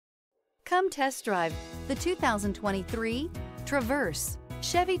Come test drive the 2023 Traverse.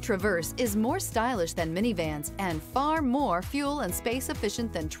 Chevy Traverse is more stylish than minivans and far more fuel and space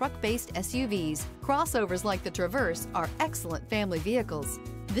efficient than truck-based SUVs. Crossovers like the Traverse are excellent family vehicles.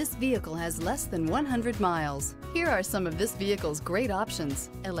 This vehicle has less than 100 miles. Here are some of this vehicle's great options: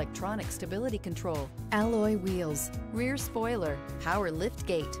 electronic stability control, alloy wheels, rear spoiler, power lift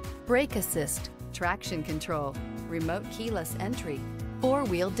gate, brake assist, traction control, remote keyless entry,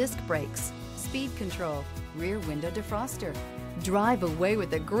 four-wheel disc brakes, speed control, rear window defroster. Drive away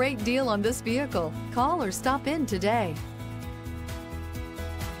with a great deal on this vehicle. Call or stop in today.